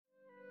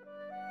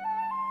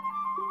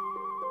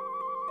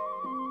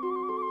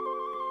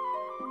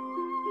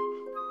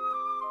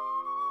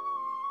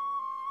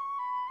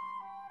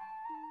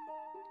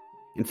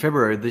In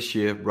February this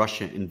year,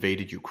 Russia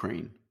invaded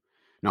Ukraine.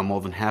 Now, more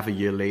than half a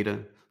year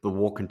later, the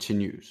war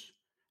continues,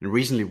 and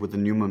recently with a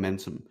new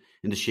momentum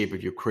in the shape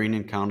of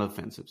Ukrainian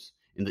counteroffensives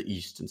in the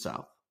east and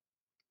south.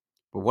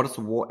 But what does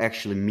the war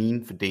actually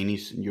mean for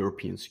Danish and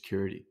European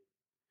security?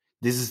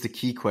 This is the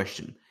key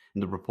question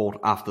in the report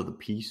After the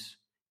Peace,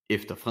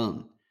 Efter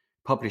Freden,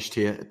 published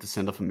here at the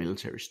Center for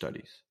Military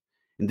Studies.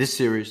 In this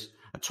series,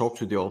 I talk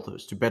to the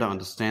authors to better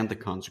understand the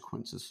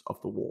consequences of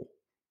the war.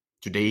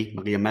 Today,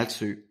 Maria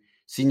Maltsø,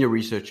 Senior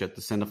Researcher at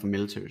the Center for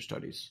Military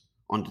Studies,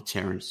 on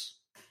deterrence.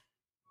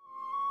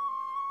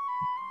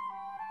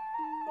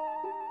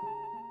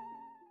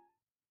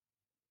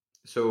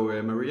 So,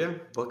 Maria,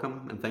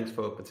 welcome and thanks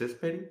for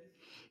participating.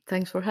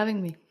 Thanks for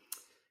having me.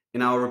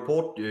 In our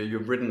report,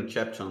 you've written a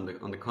chapter on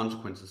the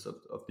consequences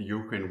of the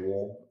Ukraine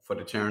war for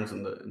deterrence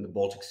in the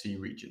Baltic Sea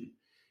region.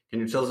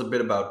 Can you tell us a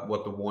bit about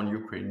what the war in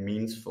Ukraine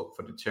means for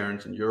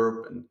deterrence in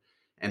Europe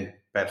and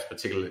perhaps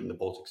particularly in the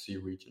Baltic Sea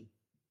region?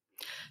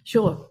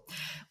 Sure.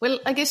 Well,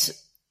 I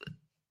guess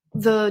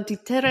the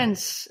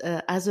deterrence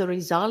as a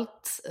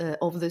result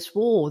of this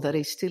war that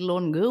is still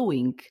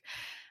ongoing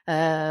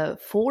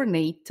for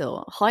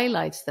NATO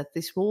highlights that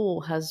this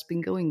war has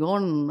been going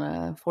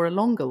on for a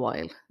longer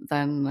while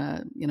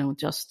than,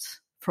 just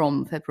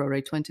from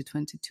February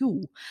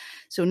 2022.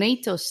 So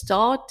NATO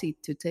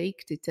started to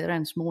take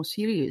deterrence more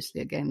seriously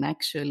again,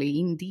 actually,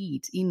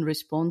 indeed, in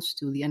response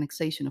to the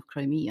annexation of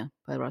Crimea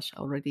by Russia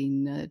already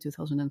in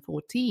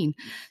 2014.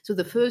 So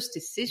the first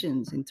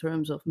decisions in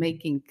terms of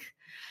making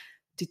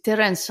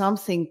deterrence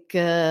something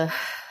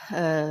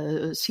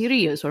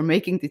serious or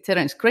making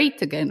deterrence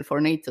great again for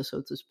NATO,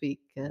 so to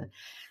speak,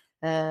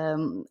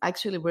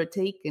 actually were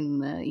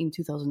taken in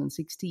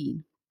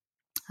 2016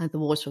 at the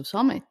Warsaw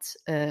Summit.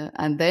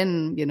 And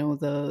then,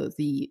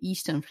 the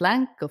eastern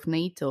flank of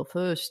NATO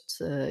first,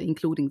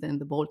 including then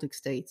the Baltic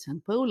states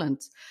and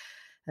Poland,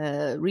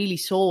 really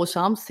saw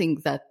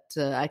something that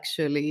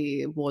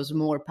actually was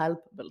more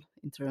palpable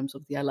in terms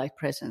of the Allied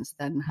presence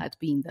than had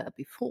been there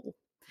before.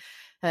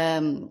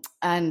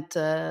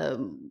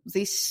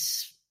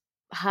 This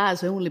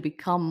has only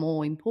become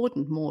more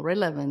important, more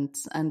relevant,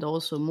 and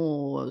also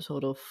more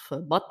sort of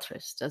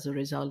buttressed as a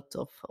result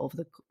of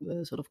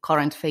the sort of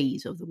current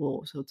phase of the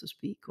war, so to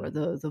speak, or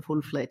the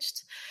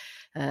full-fledged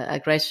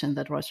aggression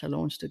that Russia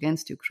launched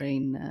against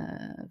Ukraine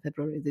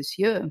February this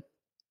year.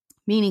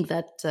 Meaning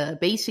that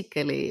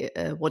basically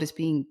what is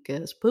being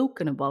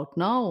spoken about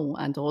now,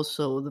 and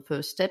also the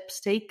first steps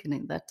taken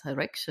in that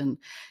direction,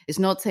 is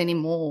not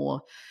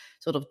anymore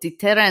sort of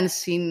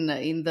deterrence in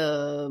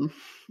the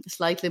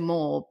slightly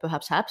more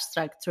perhaps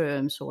abstract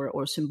terms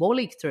or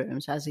symbolic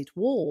terms as it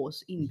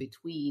was in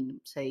between,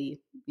 say,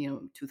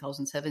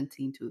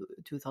 2017 to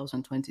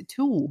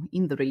 2022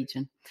 in the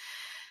region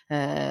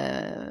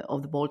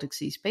of the Baltic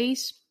Sea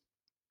space.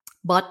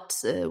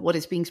 But what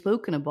is being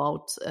spoken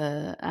about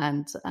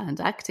and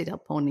acted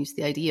upon is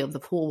the idea of the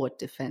forward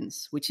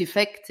defense, which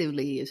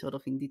effectively, sort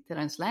of in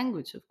deterrence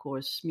language, of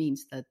course,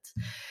 means that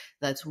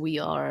we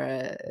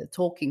are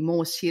talking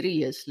more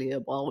seriously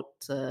about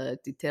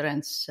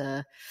deterrence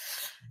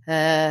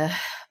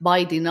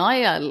by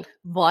denial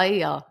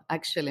via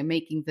actually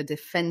making the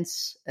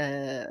defense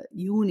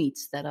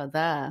units that are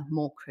there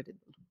more credible.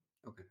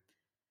 Okay.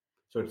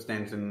 So it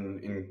stands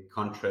in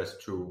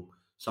contrast to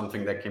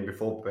something that came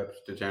before, perhaps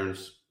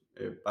deterrence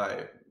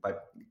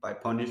by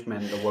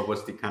punishment, or what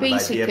was the kind of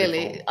idea before?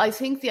 Basically, I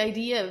think the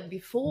idea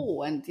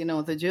before, and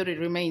the jury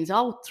remains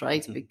out,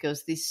 right? Mm-hmm.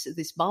 Because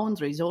this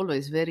boundary is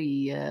always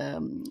very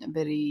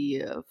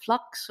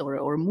flux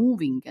or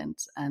moving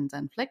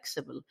and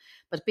flexible.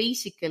 But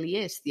basically,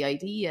 yes, the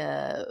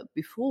idea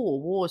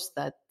before was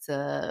that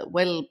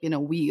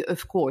we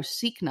of course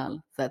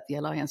signal that the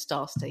alliance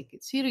does take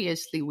it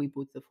seriously. We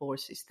put the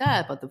forces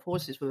there, but the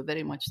forces were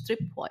very much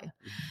tripwire.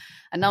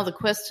 And now the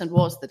question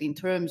was that in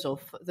terms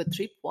of the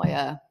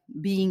tripwire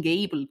being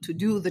able to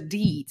do the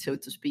deed, so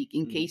to speak,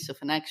 in case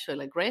of an actual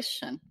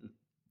aggression,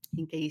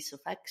 in case of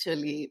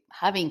actually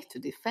having to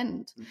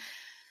defend,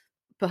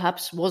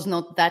 perhaps was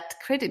not that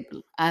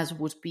credible as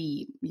would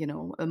be,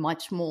 a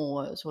much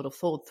more sort of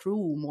thought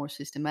through, more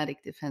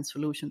systematic defense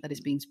solution that is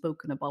being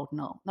spoken about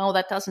now. Now,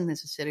 that doesn't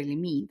necessarily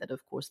mean that,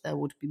 of course, there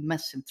would be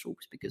massive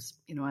troops because,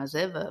 as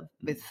ever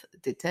with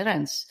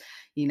deterrence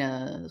in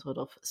a sort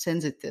of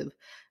sensitive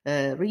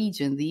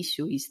region, the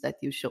issue is that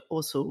you should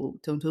also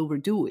don't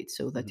overdo it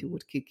so that you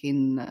would kick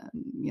in,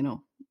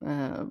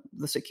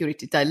 the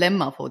security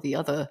dilemma for the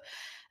other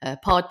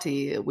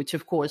party, which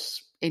of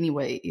course,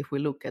 anyway, if we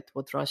look at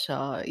what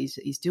Russia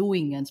is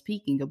doing and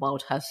speaking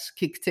about, has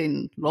kicked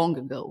in long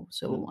ago.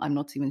 So I'm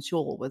not even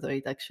sure whether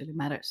it actually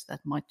matters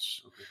that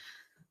much.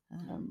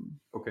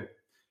 Okay.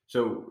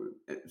 So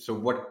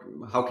what?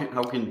 How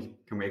can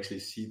we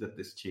actually see that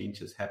this change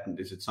has happened?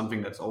 Is it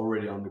something that's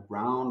already on the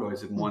ground, or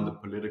is it more in the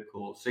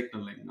political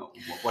signaling?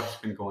 What has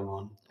been going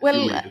on?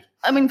 Well,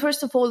 I mean,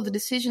 first of all, the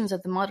decisions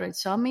at the Madrid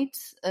summit,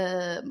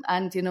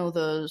 and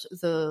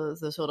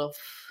the sort of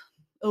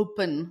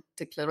open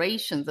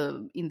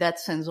declaration, in that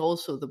sense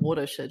also the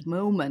watershed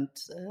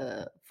moment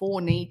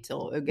for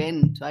NATO,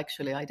 again, to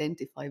actually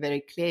identify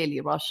very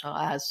clearly Russia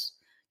as,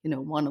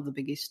 one of the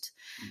biggest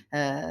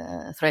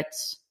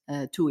threats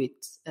to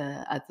it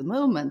at the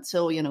moment.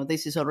 So,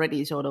 this is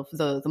already sort of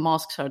the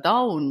masks are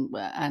down,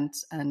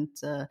 and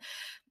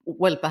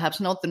well, perhaps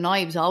not the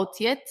knives out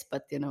yet,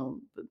 but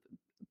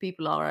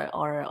people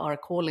are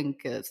calling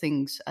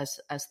things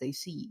as they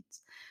see it,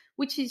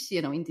 which is,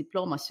 in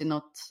diplomacy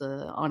not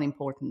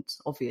unimportant,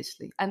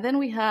 obviously. And then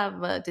we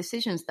have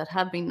decisions that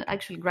have been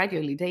actually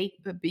gradually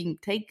being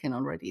taken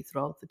already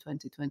throughout the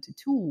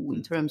 2022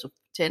 in terms of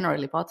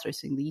generally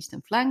buttressing the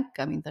eastern flank.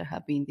 I mean, there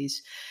have been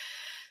these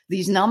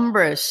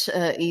numbers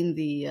in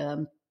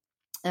the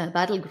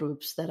battle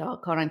groups that are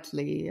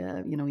currently,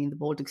 in the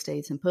Baltic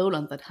states and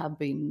Poland that have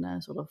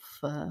been sort of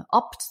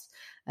upped.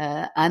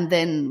 And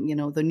then,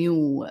 the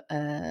new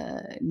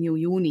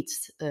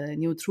units,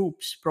 new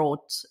troops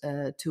brought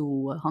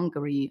to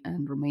Hungary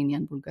and Romania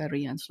and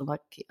Bulgaria and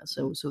Slovakia.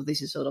 So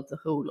this is sort of the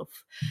whole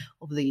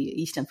of the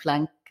eastern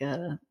flank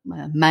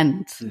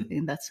manned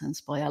in that sense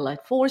by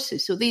Allied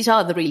forces. So these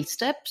are the real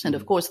steps, and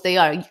of course they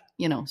are,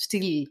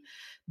 still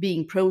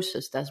being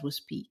processed as we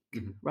speak,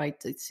 right?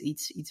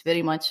 It's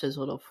very much a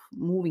sort of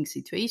moving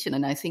situation,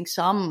 and I think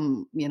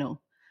some,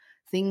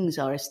 things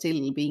are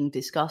still being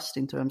discussed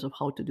in terms of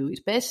how to do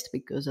it best,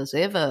 because as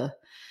ever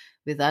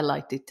with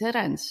Allied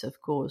deterrence,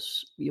 of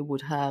course, you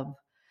would have,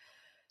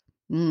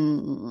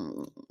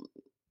 there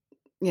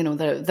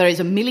is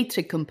a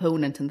military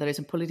component and there is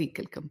a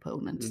political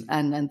component,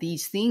 and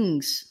these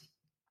things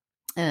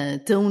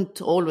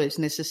don't always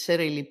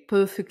necessarily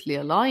perfectly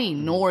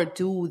align, nor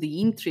do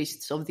the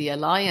interests of the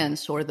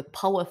alliance or the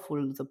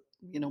powerful,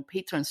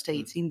 patron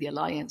states in the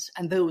alliance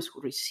and those who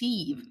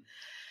receive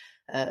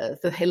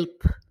the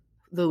help,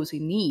 those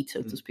in need,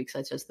 so to speak,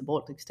 such as the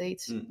Baltic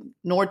states,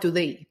 nor do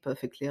they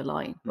perfectly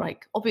align.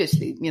 Right?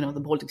 Obviously, the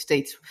Baltic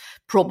states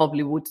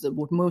probably would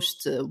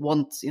most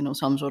want,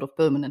 some sort of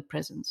permanent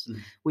presence,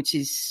 which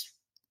is,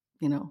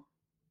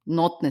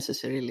 not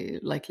necessarily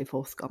likely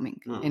forthcoming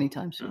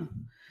anytime soon.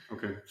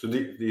 Okay, so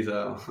these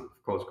are, of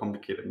course,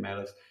 complicated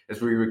matters.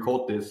 As we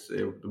record this,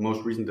 the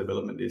most recent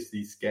development is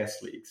these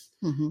gas leaks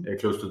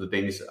close to the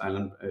Danish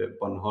island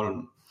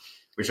Bornholm,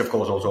 which of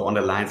course also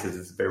underlines this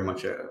is very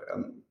much a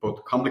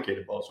both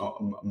complicated but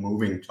also a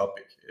moving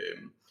topic.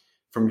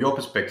 From your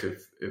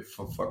perspective,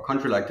 for a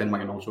country like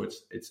Denmark and also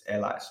its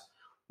allies,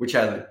 which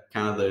are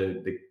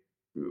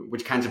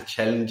which kinds of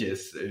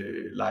challenges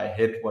lie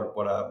ahead?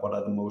 What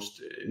are the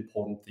most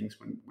important things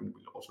when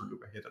we also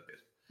look ahead a bit?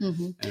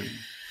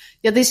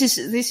 Yeah, this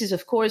is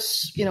of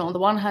course, on the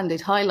one hand,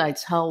 it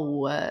highlights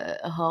how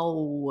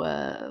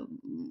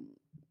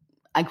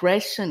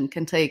aggression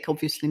can take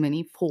obviously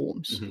many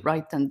forms,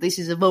 right? And this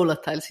is a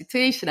volatile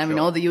situation. I mean,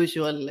 all the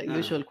usual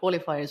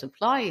qualifiers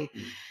apply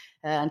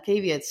and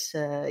caveats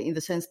in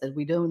the sense that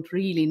we don't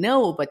really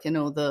know, but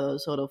the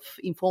sort of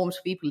informed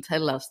people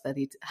tell us that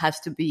it has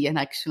to be an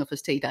action of a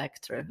state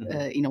actor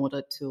in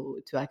order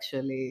to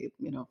actually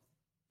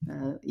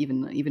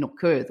even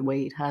occur the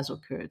way it has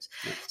occurred.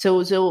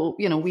 So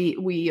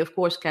we of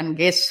course can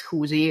guess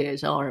whose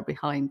ears are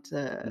behind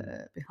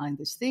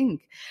this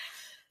thing.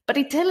 But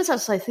it tells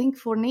us, I think,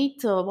 for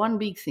NATO, one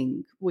big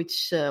thing,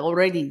 which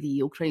already the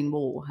Ukraine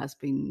war has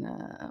been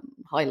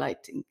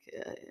highlighting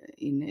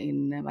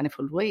in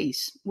manifold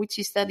ways, which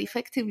is that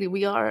effectively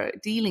we are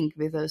dealing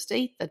with a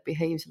state that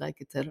behaves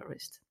like a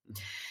terrorist,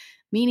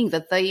 meaning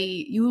that they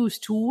use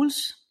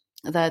tools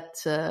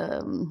that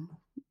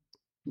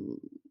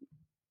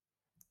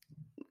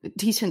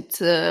decent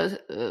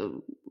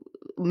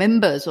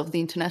members of the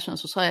international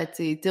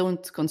society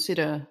don't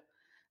consider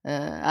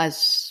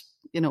as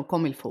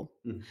comme il faut,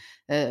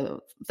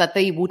 that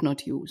they would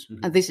not use.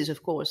 And this is,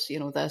 of course,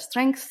 their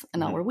strength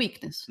and our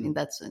weakness in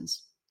that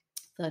sense.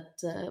 That,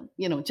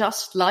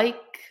 just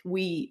like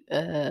we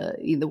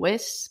in the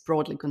West,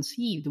 broadly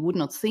conceived, would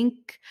not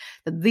think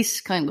that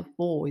this kind of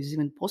war is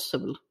even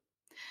possible.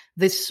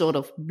 This sort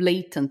of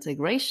blatant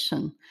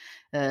aggression,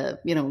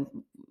 the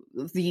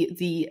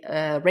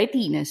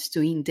readiness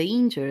to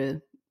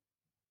endanger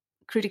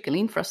critical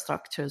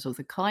infrastructures of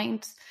the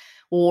kind,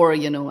 or,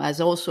 as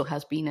also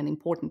has been an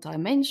important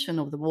dimension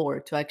of the war,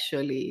 to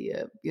actually,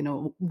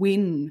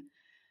 win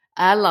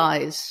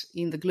allies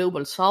in the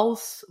global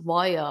south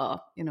via,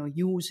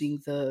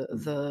 using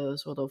the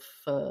sort of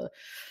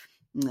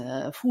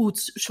food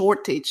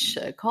shortage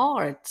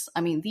cards.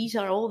 I mean, these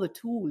are all the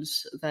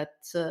tools that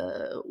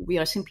we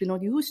are simply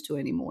not used to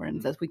anymore,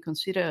 and that we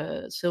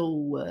consider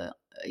so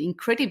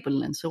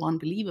incredible and so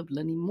unbelievable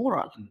and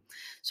immoral.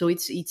 So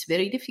it's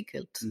very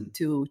difficult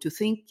to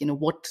think,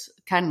 what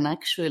can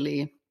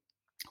actually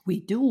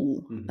we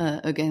do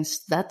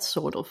against that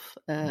sort of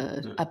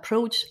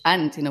approach,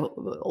 and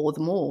all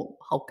the more,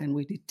 how can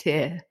we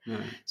deter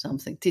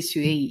something,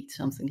 dissuade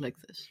something like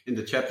this? In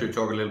the chapter, you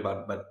talk a little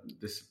about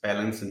this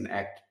balance and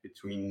act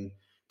between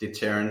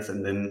deterrence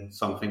and then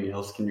something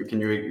else. Can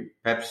you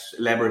perhaps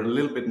elaborate a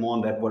little bit more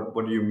on that?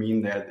 What do you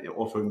mean there,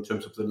 also in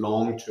terms of the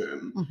long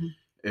term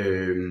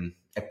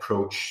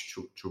approach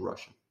to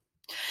Russia.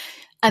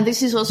 And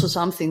this is also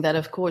something that,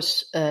 of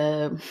course,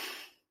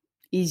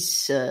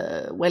 is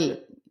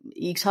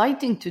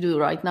exciting to do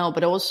right now,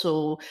 but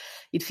also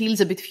it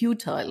feels a bit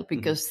futile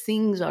because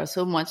things are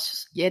so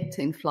much yet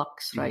in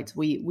flux, right?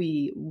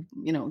 We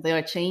they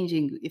are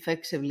changing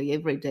effectively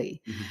every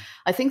day.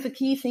 I think the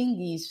key thing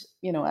is,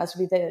 as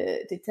with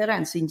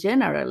deterrence in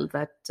general,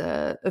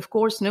 that of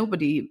course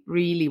nobody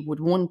really would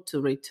want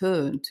to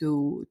return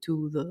to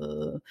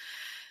the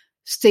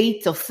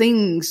state of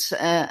things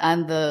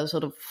and the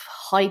sort of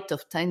height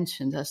of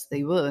tensions as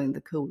they were in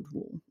the Cold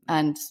War.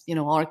 And,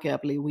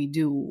 arguably we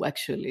do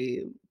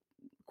actually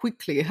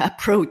quickly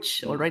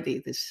approach already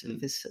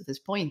this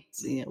point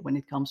when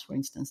it comes, for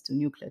instance, to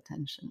nuclear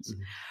tensions.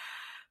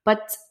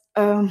 But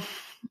the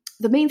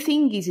main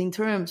thing is in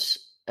terms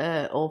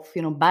of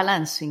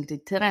balancing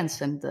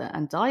deterrence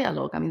and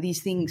dialogue. I mean,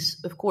 these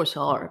things, of course,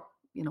 are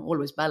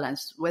always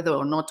balanced, whether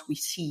or not we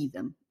see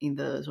them in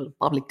the sort of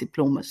public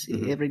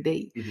diplomacy every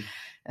day.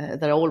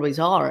 There always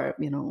are,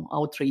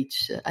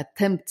 outreach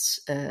attempts.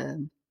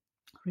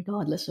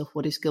 Regardless of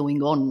what is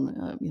going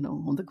on,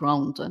 on the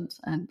ground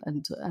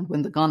and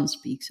when the gun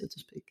speaks, so to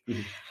speak.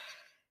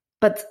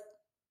 But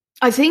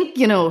I think,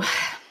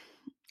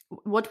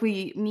 what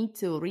we need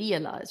to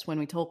realize when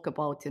we talk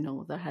about,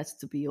 there has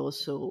to be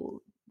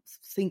also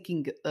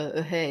thinking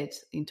ahead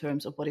in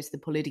terms of what is the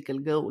political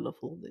goal of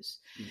all this.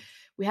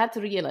 We have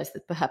to realize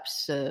that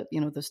perhaps,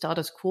 the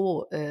status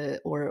quo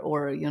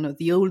or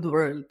the old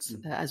world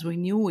as we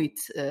knew it,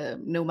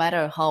 no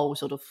matter how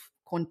sort of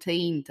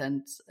contained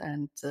and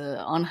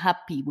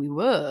unhappy we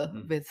were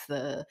with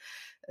the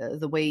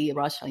way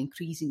Russia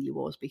increasingly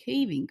was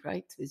behaving,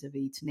 right,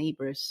 vis-a-vis its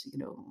neighbors, in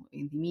the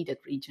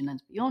immediate region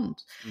and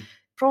beyond,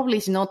 probably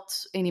is not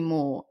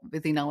anymore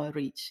within our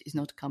reach, is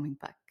not coming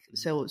back.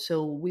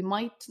 So we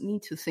might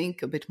need to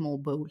think a bit more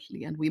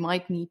boldly, and we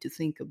might need to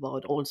think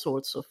about all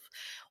sorts of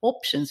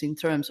options in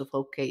terms of,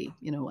 okay,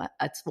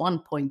 at one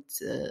point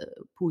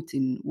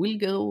Putin will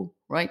go,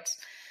 right?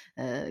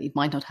 It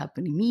might not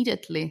happen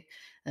immediately,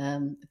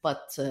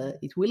 but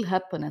it will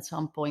happen at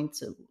some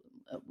point.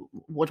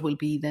 What will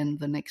be then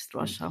the next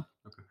Russia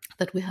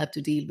that we have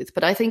to deal with?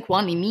 But I think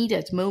one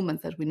immediate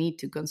moment that we need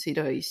to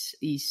consider is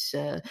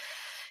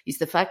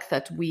the fact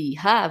that we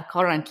have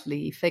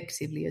currently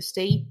effectively a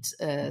state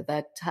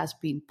that has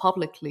been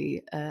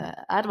publicly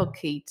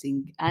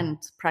advocating and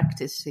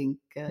practicing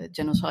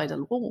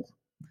genocidal war.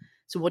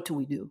 So what do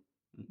we do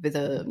with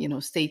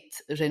a state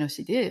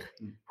genocidaire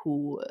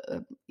who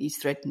is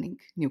threatening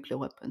nuclear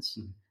weapons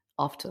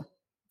after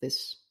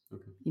this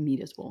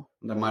immediate war?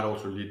 That might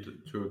also lead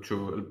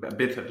to a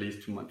bit, at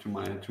least, to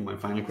my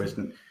final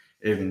question.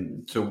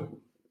 So,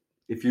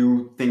 if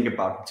you think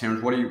about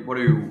deterrence, what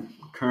are you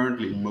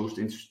currently most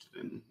interested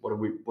in?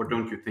 What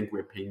don't you think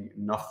we're paying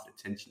enough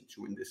attention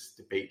to in this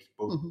debate,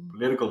 both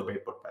political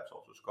debate, but perhaps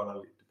also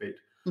scholarly debate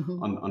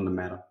on the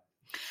matter?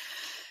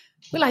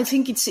 Well, I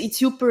think it's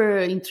super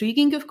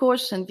intriguing, of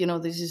course, and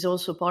this is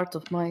also part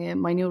of my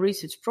new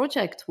research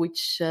project,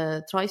 which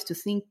tries to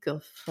think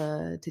of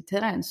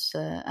deterrence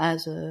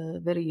as a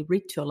very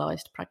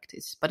ritualized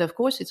practice. But of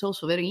course, it's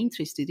also very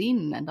interested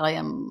in, and I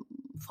am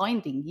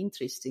finding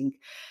interesting,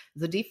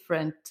 the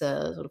different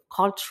sort of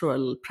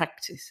cultural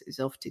practices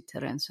of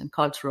deterrence and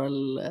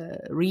cultural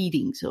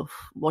readings of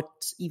what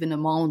even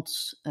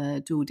amounts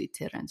to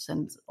deterrence,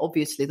 and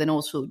obviously then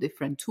also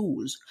different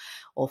tools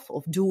of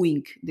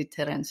doing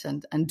deterrence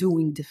and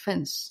doing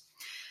defense.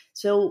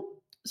 So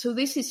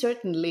this is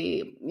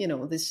certainly,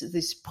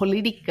 this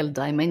political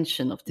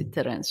dimension of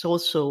deterrence.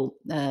 Also,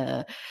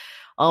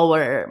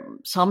 our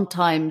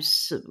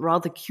sometimes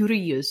rather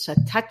curious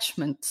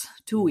attachment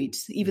to it,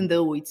 even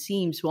though it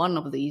seems one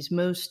of these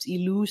most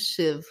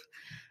elusive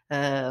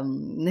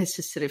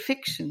necessary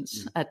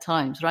fictions at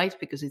times, right?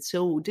 Because it's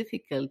so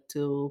difficult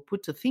to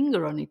put a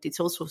finger on it. It's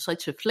also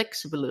such a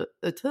flexible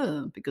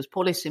term, because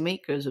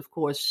policymakers, of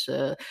course,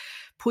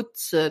 put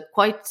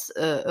quite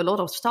a lot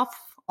of stuff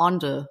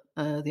under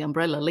the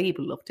umbrella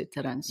label of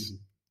deterrence.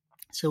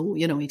 So,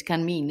 it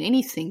can mean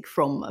anything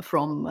from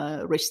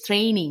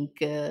restraining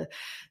the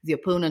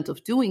opponent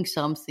of doing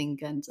something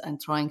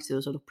and trying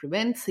to sort of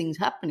prevent things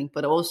happening,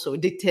 but also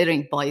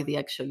deterring by the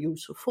actual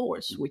use of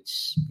force,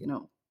 which,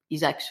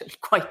 is actually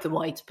quite a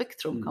wide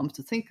spectrum, come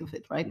to think of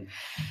it, right?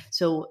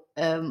 So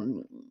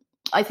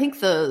I think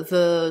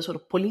the sort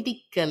of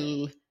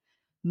political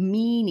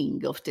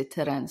meaning of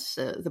deterrence,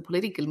 the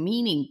political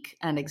meaning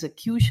and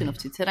execution of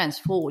deterrence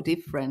for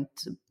different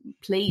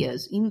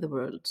players in the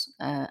world,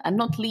 and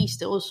not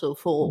least also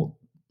for,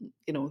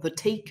 the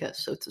takers,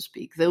 so to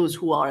speak, those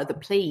who are the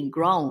playing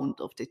ground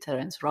of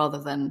deterrence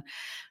rather than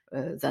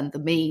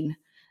the main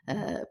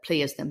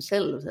players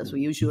themselves, as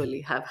we usually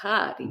have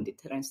had in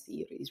deterrence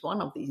theory, is one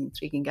of these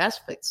intriguing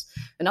aspects.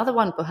 Another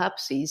one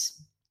perhaps is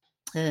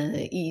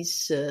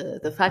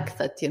the fact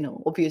that,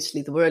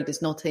 obviously the world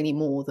is not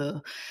anymore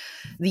the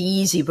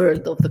easy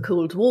world of the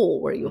Cold War,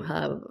 where you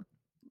have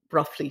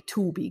roughly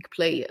two big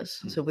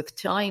players. So with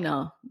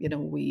China,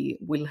 we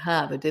will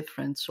have a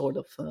different sort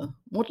of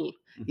model.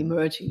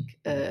 emerging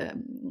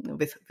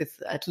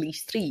with at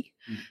least 3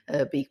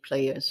 big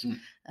players,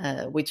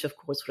 which of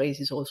course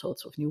raises all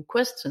sorts of new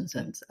questions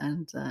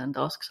and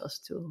asks us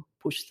to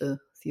push the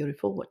theory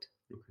forward.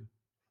 Okay.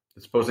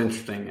 It's both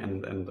interesting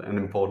and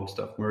important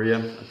stuff. Maria,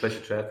 a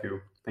pleasure to have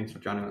you. Thanks for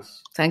joining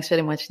us. Thanks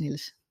very much,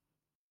 Niels.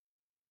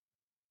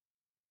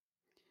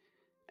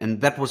 And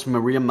that was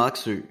Maria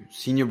Malksø,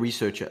 senior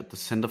researcher at the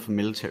Center for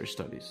Military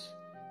Studies,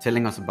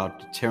 telling us about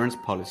deterrence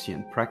policy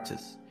and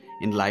practice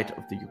in light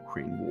of the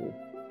Ukraine war.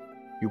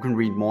 You can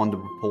read more on the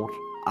report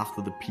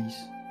after the piece,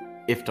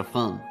 Efter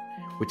Freden,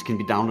 which can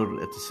be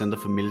downloaded at the Center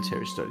for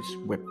Military Studies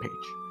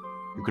webpage.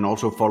 You can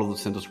also follow the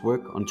Center's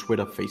work on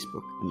Twitter,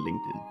 Facebook, and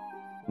LinkedIn.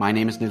 My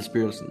name is Niels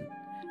Bjørlsen.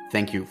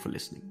 Thank you for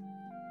listening.